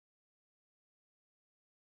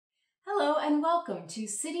and welcome to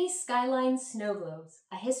City Skyline Snow Globes,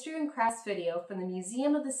 a history and crafts video from the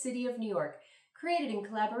Museum of the City of New York, created in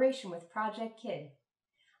collaboration with Project Kid.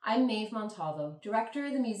 I'm Maeve Montalvo, Director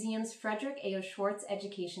of the museum's Frederick A.O. Schwartz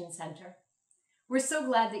Education Center. We're so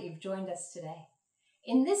glad that you've joined us today.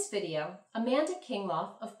 In this video, Amanda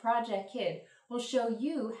Kingloff of Project Kid will show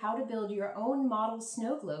you how to build your own model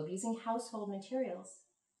snow globe using household materials.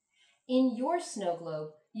 In your snow globe,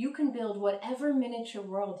 you can build whatever miniature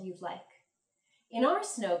world you'd like. In our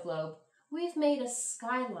snow globe, we've made a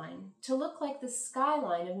skyline to look like the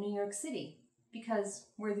skyline of New York City, because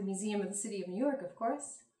we're the Museum of the City of New York, of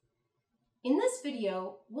course. In this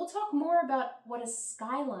video, we'll talk more about what a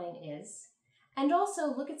skyline is, and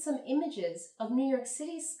also look at some images of New York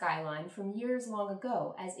City's skyline from years long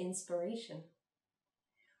ago as inspiration.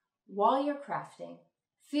 While you're crafting,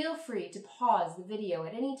 feel free to pause the video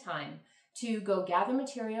at any time to go gather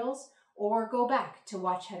materials or go back to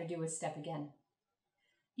watch how to do a step again.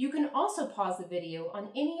 You can also pause the video on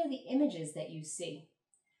any of the images that you see.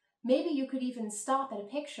 Maybe you could even stop at a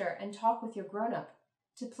picture and talk with your grown-up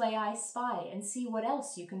to play I Spy and see what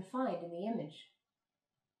else you can find in the image.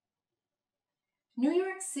 New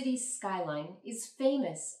York City's skyline is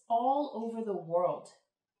famous all over the world.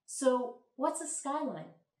 So what's a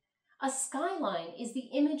skyline? A skyline is the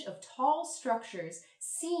image of tall structures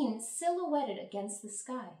seen silhouetted against the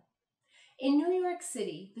sky. In New York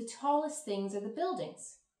City, the tallest things are the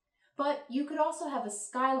buildings. But you could also have a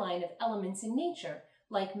skyline of elements in nature,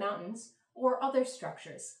 like mountains, or other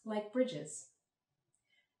structures, like bridges.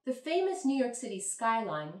 The famous New York City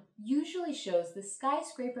skyline usually shows the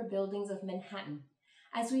skyscraper buildings of Manhattan,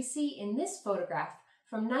 as we see in this photograph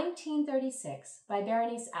from 1936 by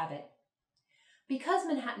Berenice Abbott. Because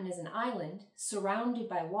Manhattan is an island surrounded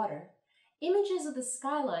by water, images of the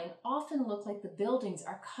skyline often look like the buildings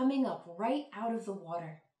are coming up right out of the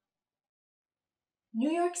water. New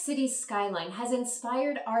York City's skyline has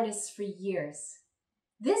inspired artists for years.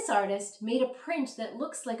 This artist made a print that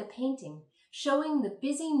looks like a painting, showing the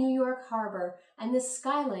busy New York harbor and the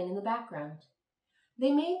skyline in the background.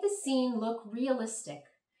 They made the scene look realistic,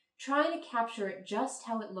 trying to capture it just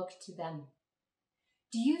how it looked to them.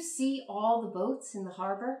 Do you see all the boats in the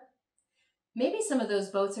harbor? Maybe some of those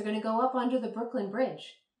boats are going to go up under the Brooklyn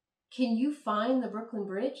Bridge. Can you find the Brooklyn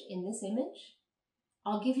Bridge in this image?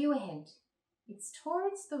 I'll give you a hint. It's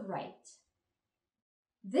towards the right.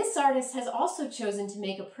 This artist has also chosen to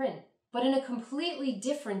make a print, but in a completely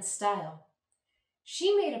different style.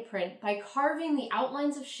 She made a print by carving the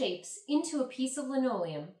outlines of shapes into a piece of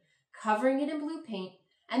linoleum, covering it in blue paint,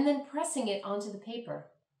 and then pressing it onto the paper.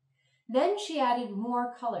 Then she added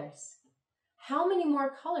more colors. How many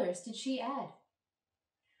more colors did she add?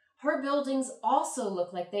 Her buildings also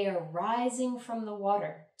look like they are rising from the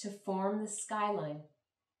water to form the skyline.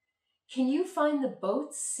 Can you find the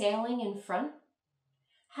boats sailing in front?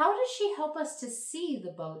 How does she help us to see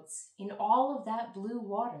the boats in all of that blue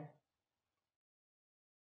water?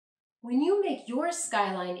 When you make your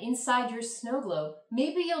skyline inside your snow globe,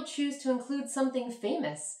 maybe you'll choose to include something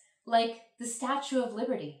famous, like the Statue of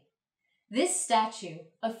Liberty. This statue,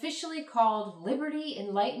 officially called Liberty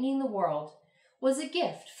Enlightening the World, was a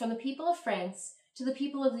gift from the people of France to the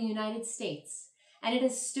people of the United States, and it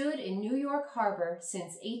has stood in New York Harbor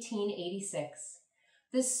since 1886.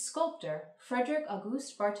 The sculptor, Frederick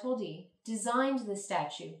Auguste Bartholdi, designed the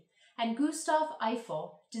statue, and Gustave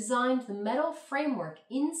Eiffel designed the metal framework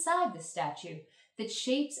inside the statue that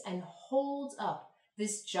shapes and holds up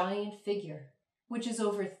this giant figure, which is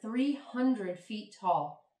over 300 feet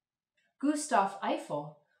tall. Gustave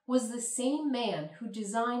Eiffel was the same man who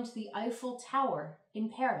designed the Eiffel Tower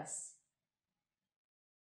in Paris.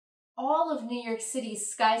 All of New York City's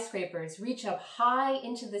skyscrapers reach up high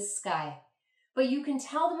into the sky, but you can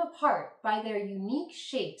tell them apart by their unique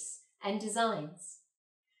shapes and designs.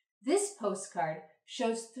 This postcard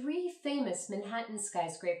shows three famous Manhattan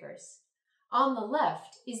skyscrapers. On the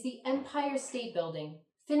left is the Empire State Building,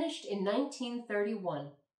 finished in 1931.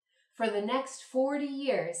 For the next 40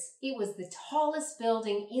 years, it was the tallest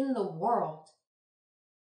building in the world.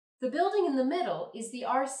 The building in the middle is the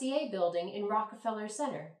RCA building in Rockefeller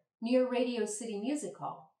Center, near Radio City Music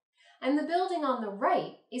Hall. And the building on the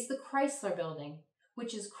right is the Chrysler Building,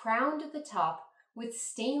 which is crowned at the top with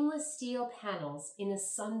stainless steel panels in a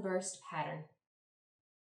sunburst pattern.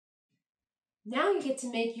 Now you get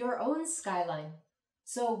to make your own skyline.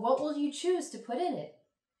 So what will you choose to put in it?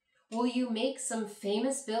 Will you make some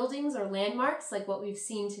famous buildings or landmarks like what we've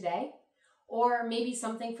seen today? Or maybe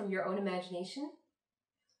something from your own imagination?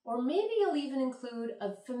 Or maybe you'll even include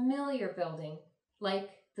a familiar building,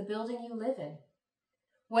 like the building you live in.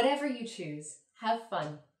 Whatever you choose, have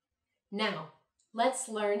fun. Now, let's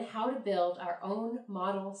learn how to build our own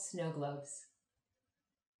model snow globes.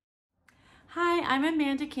 Hi, I'm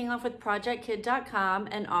Amanda Kingloff with ProjectKid.com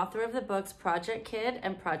and author of the books Project Kid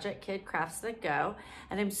and Project Kid Crafts That Go,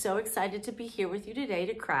 and I'm so excited to be here with you today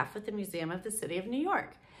to craft with the Museum of the City of New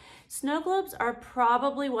York. Snow globes are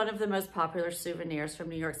probably one of the most popular souvenirs from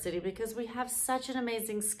New York City because we have such an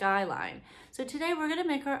amazing skyline. So today we're going to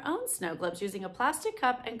make our own snow globes using a plastic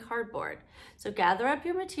cup and cardboard. So gather up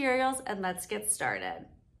your materials and let's get started.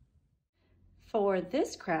 For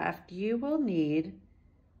this craft, you will need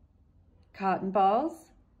cotton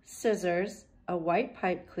balls, scissors, a white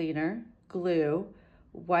pipe cleaner, glue,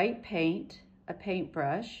 white paint, a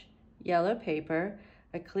paintbrush, yellow paper,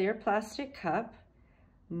 a clear plastic cup,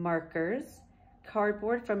 markers,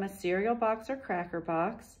 cardboard from a cereal box or cracker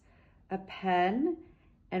box, a pen,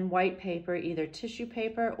 and white paper, either tissue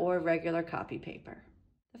paper or regular copy paper.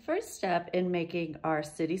 The first step in making our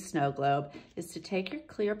city snow globe is to take your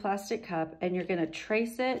clear plastic cup and you're going to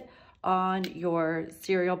trace it on your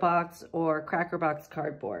cereal box or cracker box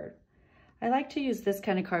cardboard. I like to use this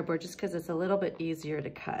kind of cardboard just because it's a little bit easier to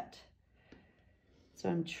cut. So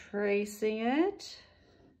I'm tracing it,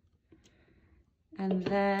 and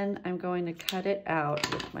then I'm going to cut it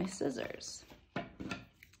out with my scissors.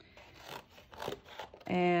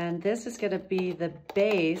 And this is going to be the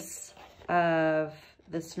base of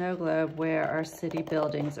the snow globe where our city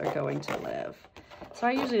buildings are going to live. So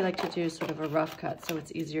I usually like to do sort of a rough cut so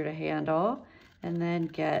it's easier to handle, and then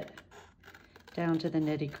get down to the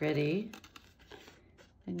nitty-gritty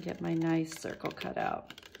and get my nice circle cut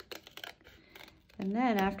out. And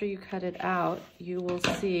then after you cut it out, you will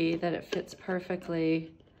see that it fits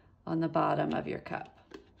perfectly on the bottom of your cup.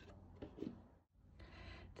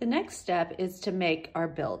 The next step is to make our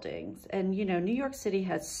buildings. And you know, New York City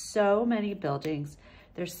has so many buildings.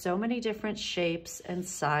 There's so many different shapes and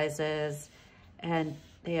sizes, and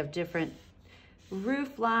they have different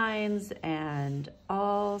roof lines and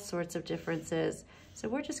all sorts of differences. So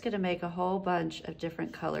we're just gonna make a whole bunch of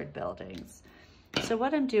different colored buildings. So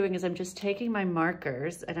what I'm doing is I'm just taking my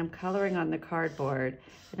markers and I'm coloring on the cardboard,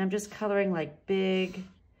 and I'm just coloring like big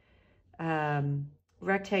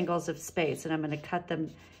rectangles of space, and I'm gonna cut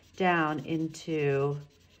them down into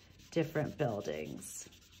different buildings.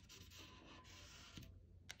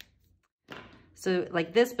 So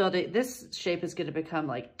like this building, this shape is gonna become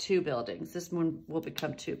like 2 buildings. This one will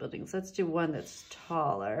become 2 buildings. Let's do one that's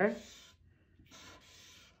taller.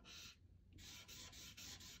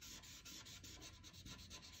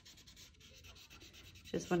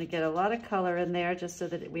 Just want to get a lot of color in there just so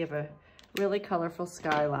that we have a really colorful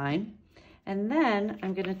skyline. And then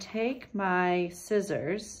I'm going to take my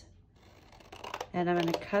scissors and I'm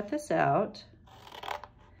going to cut this out.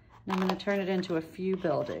 And I'm going to turn it into a few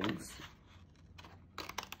buildings.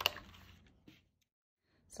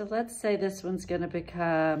 So let's say this one's going to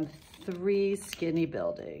become 3 skinny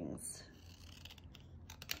buildings.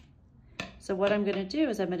 So what I'm going to do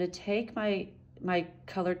is I'm going to take my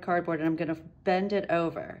colored cardboard and I'm going to bend it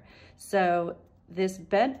over. So this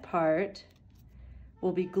bent part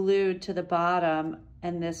will be glued to the bottom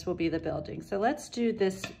and this will be the building. So let's do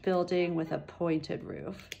this building with a pointed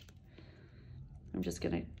roof. I'm just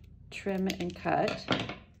going to trim and cut.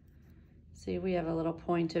 See, we have a little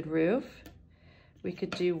pointed roof. We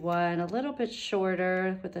could do one a little bit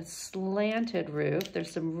shorter with a slanted roof.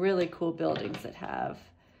 There's some really cool buildings that have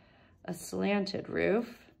a slanted roof.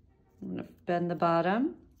 I'm going to bend the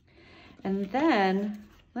bottom. And then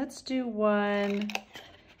let's do one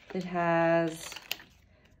that has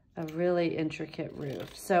a really intricate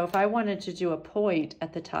roof. So if I wanted to do a point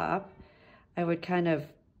at the top, I would kind of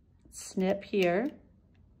snip here,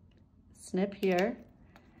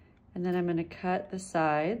 and then I'm going to cut the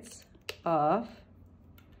sides off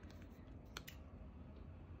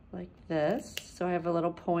like this. So I have a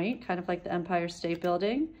little point, kind of like the Empire State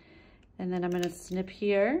Building. And then I'm going to snip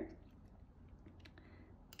here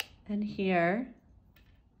and here,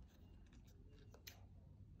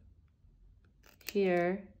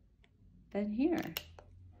 here, and here.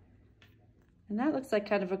 And that looks like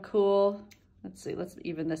kind of a cool, let's see, let's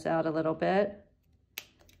even this out a little bit.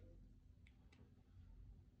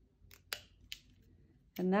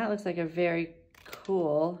 And that looks like a very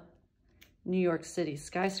cool New York City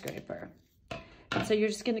skyscraper. And so you're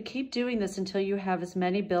just going to keep doing this until you have as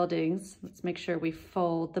many buildings. Let's make sure we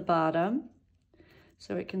fold the bottom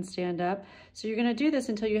so it can stand up. So you're going to do this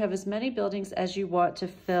until you have as many buildings as you want to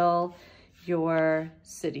fill your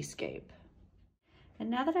cityscape. And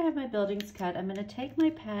now that I have my buildings cut, I'm going to take my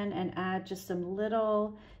pen and add just some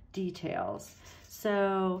little details.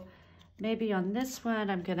 So maybe on this one,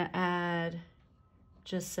 I'm going to add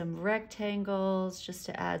just some rectangles just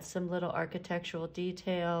to add some little architectural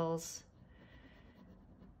details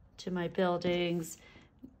to my buildings.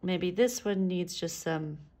 Maybe this one needs just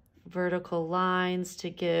some vertical lines to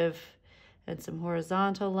give, and some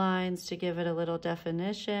horizontal lines to give it a little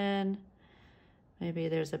definition. Maybe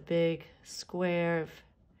there's a big square of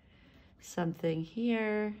something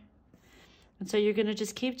here. And so you're gonna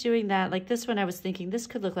just keep doing that. Like this one, I was thinking this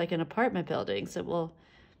could look like an apartment building. So we'll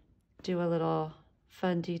do a little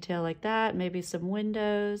fun detail like that, maybe some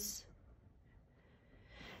windows.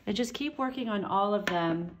 And just keep working on all of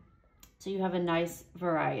them so you have a nice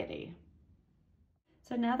variety.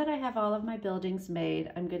 So now that I have all of my buildings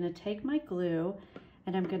made, I'm gonna take my glue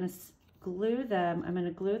and I'm gonna glue them. I'm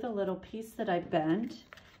gonna glue the little piece that I bent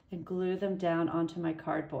and glue them down onto my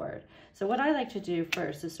cardboard. So what I like to do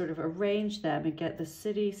first is sort of arrange them and get the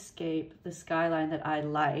cityscape, the skyline that I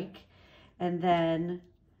like, and then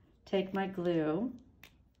take my glue,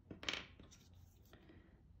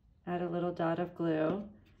 add a little dot of glue.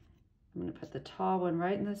 I'm gonna put the tall one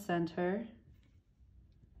right in the center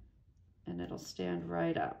and it'll stand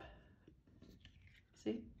right up.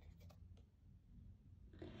 See?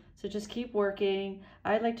 So just keep working.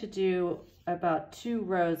 I like to do about 2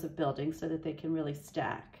 rows of buildings so that they can really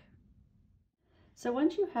stack. So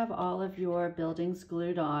once you have all of your buildings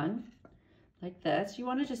glued on like this, you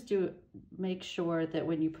want to just make sure that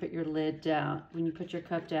when you put your lid down, when you put your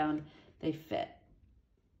cup down, they fit.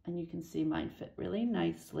 And you can see mine fit really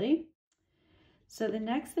nicely. So the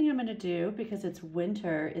next thing I'm going to do, because it's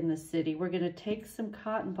winter in the city, we're going to take some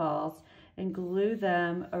cotton balls and glue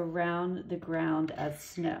them around the ground as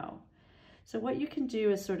snow. So what you can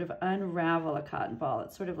do is sort of unravel a cotton ball.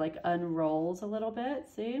 It sort of like unrolls a little bit,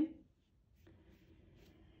 see?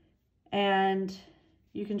 And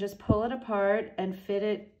you can just pull it apart and fit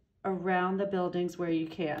it around the buildings where you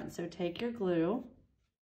can. So take your glue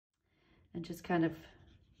and just kind of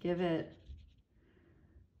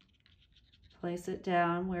place it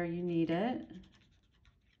down where you need it.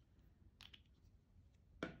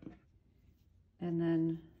 And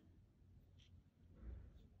then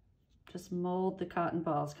just mold the cotton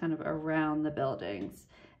balls kind of around the buildings.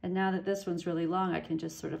 And now that this one's really long, I can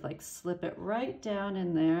just sort of like slip it right down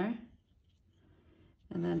in there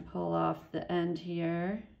and then pull off the end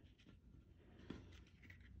here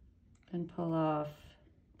and pull off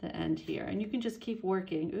the end here. And you can just keep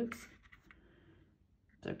working. Oops.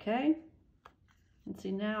 It's okay. And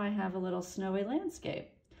see, now I have a little snowy landscape.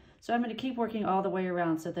 So I'm going to keep working all the way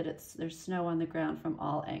around so that there's snow on the ground from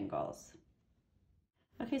all angles.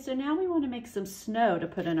 Okay, so now we want to make some snow to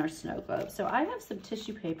put in our snow globe. So I have some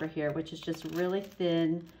tissue paper here, which is just really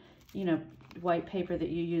thin, you know, white paper that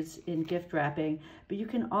you use in gift wrapping, but you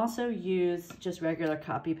can also use just regular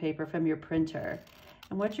copy paper from your printer.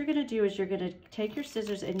 And what you're going to do is you're going to take your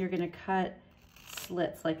scissors and you're going to cut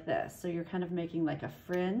slits like this. So you're kind of making like a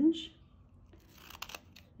fringe.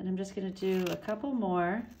 And I'm just going to do a couple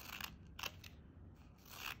more.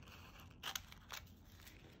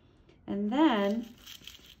 And then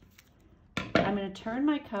I'm going to turn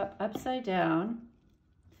my cup upside down.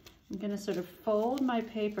 I'm going to sort of fold my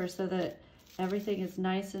paper so that everything is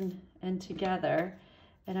nice and together.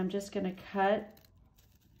 And I'm just going to cut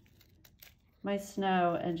my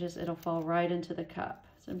snow and it'll fall right into the cup.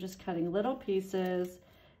 So I'm just cutting little pieces.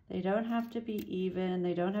 They don't have to be even.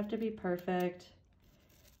 They don't have to be perfect.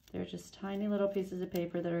 They're just tiny little pieces of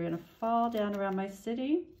paper that are going to fall down around my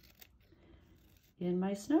city in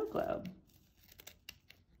my snow globe.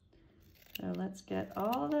 So let's get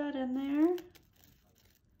all that in there.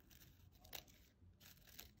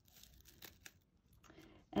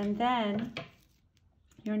 And then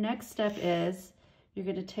your next step is you're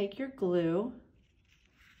going to take your glue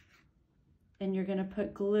and you're going to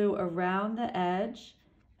put glue around the edge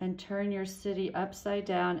and turn your city upside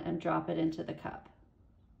down and drop it into the cup.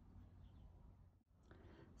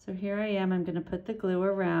 So here I am, I'm going to put the glue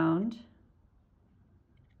around,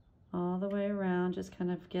 all the way around, just kind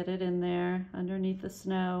of get it in there underneath the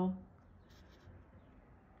snow.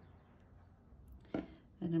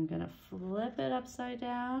 And I'm going to flip it upside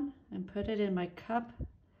down and put it in my cup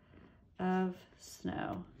of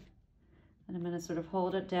snow. And I'm going to sort of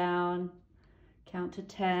hold it down, count to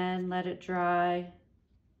 10, let it dry.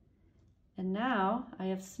 And now I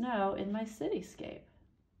have snow in my cityscape.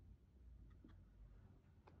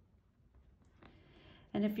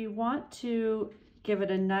 And if you want to give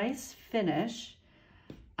it a nice finish,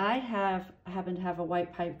 I happen to have a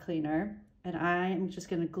white pipe cleaner, and I'm just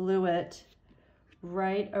going to glue it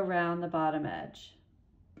right around the bottom edge.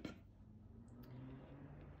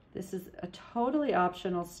 This is a totally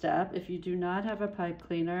optional step. If you do not have a pipe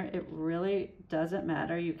cleaner, it really doesn't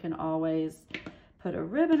matter. You can always put a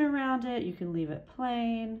ribbon around it. You can leave it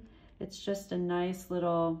plain. It's just a nice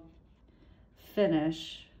little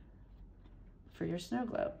finish for your snow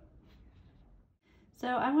globe. So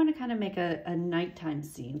I want to kind of make a nighttime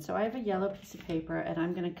scene. So I have a yellow piece of paper and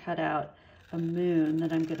I'm going to cut out a moon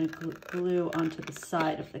that I'm going to glue onto the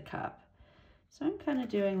side of the cup. So I'm kind of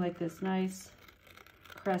doing like this nice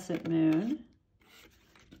crescent moon.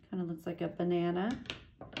 Kind of looks like a banana.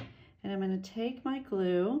 And I'm going to take my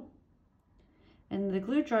glue, and the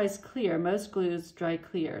glue dries clear. Most glues dry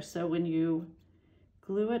clear. So when you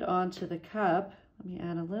glue it onto the cup, let me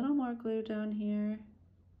add a little more glue down here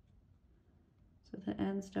so the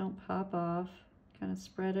ends don't pop off. Kind of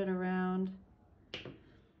spread it around.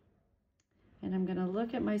 And I'm going to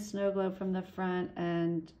look at my snow globe from the front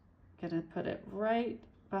and going to put it right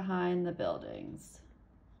behind the buildings.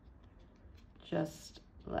 Just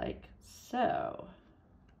like so.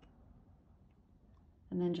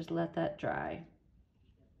 And then just let that dry.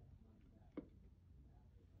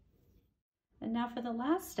 And now for the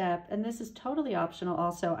last step, and this is totally optional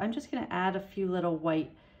also, I'm just going to add a few little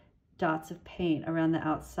white dots of paint around the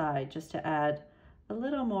outside just to add a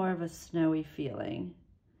little more of a snowy feeling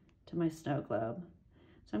to my snow globe.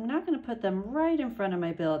 So I'm not going to put them right in front of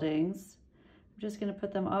my buildings. I'm just going to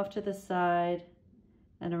put them off to the side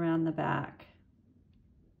and around the back.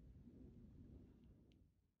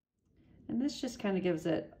 And this just kind of gives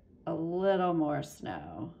it a little more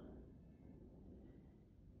snow.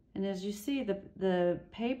 And as you see, the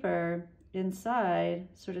paper inside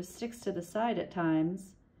sort of sticks to the side at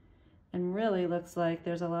times and really looks like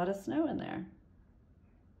there's a lot of snow in there.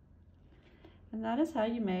 And that is how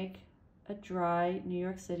you make a dry New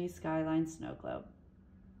York City skyline snow globe.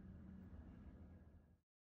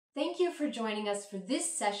 Thank you for joining us for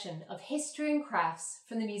this session of History and Crafts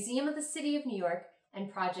from the Museum of the City of New York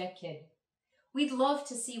and Project Kid. We'd love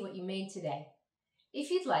to see what you made today. If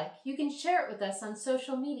you'd like, you can share it with us on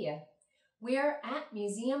social media. We're at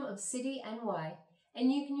Museum of City NY,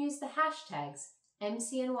 and you can use the hashtags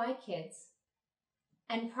MCNYKids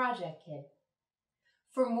and Project Kid.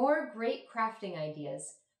 For more great crafting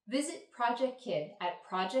ideas, visit Project Kid at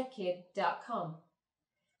projectkid.com.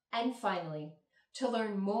 And finally, to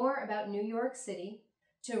learn more about New York City,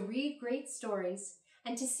 to read great stories,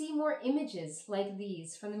 and to see more images like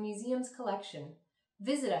these from the museum's collection,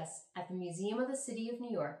 visit us at the Museum of the City of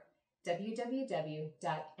New York, www.mcny.org.